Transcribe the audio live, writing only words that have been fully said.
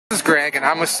Greg, and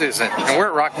I'm with Susan, and we're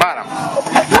at rock bottom.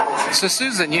 So,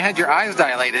 Susan, you had your eyes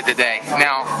dilated today.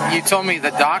 Now, you told me the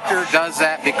doctor does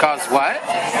that because what?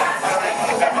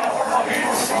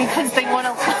 Because they want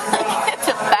to look at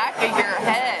the back of your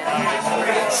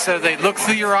head. So they look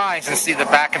through your eyes and see the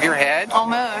back of your head?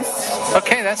 Almost.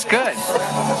 Okay, that's good.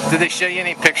 Did they show you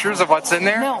any pictures of what's in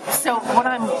there? No. So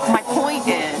my point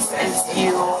is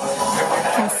you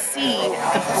can see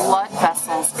the blood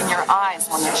vessels in your eyes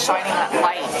when they're shining that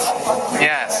light.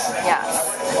 Yes.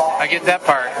 Yes. I get that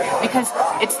part. Because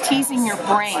it's teasing your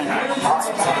brain.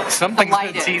 Something's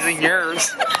been teasing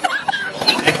yours.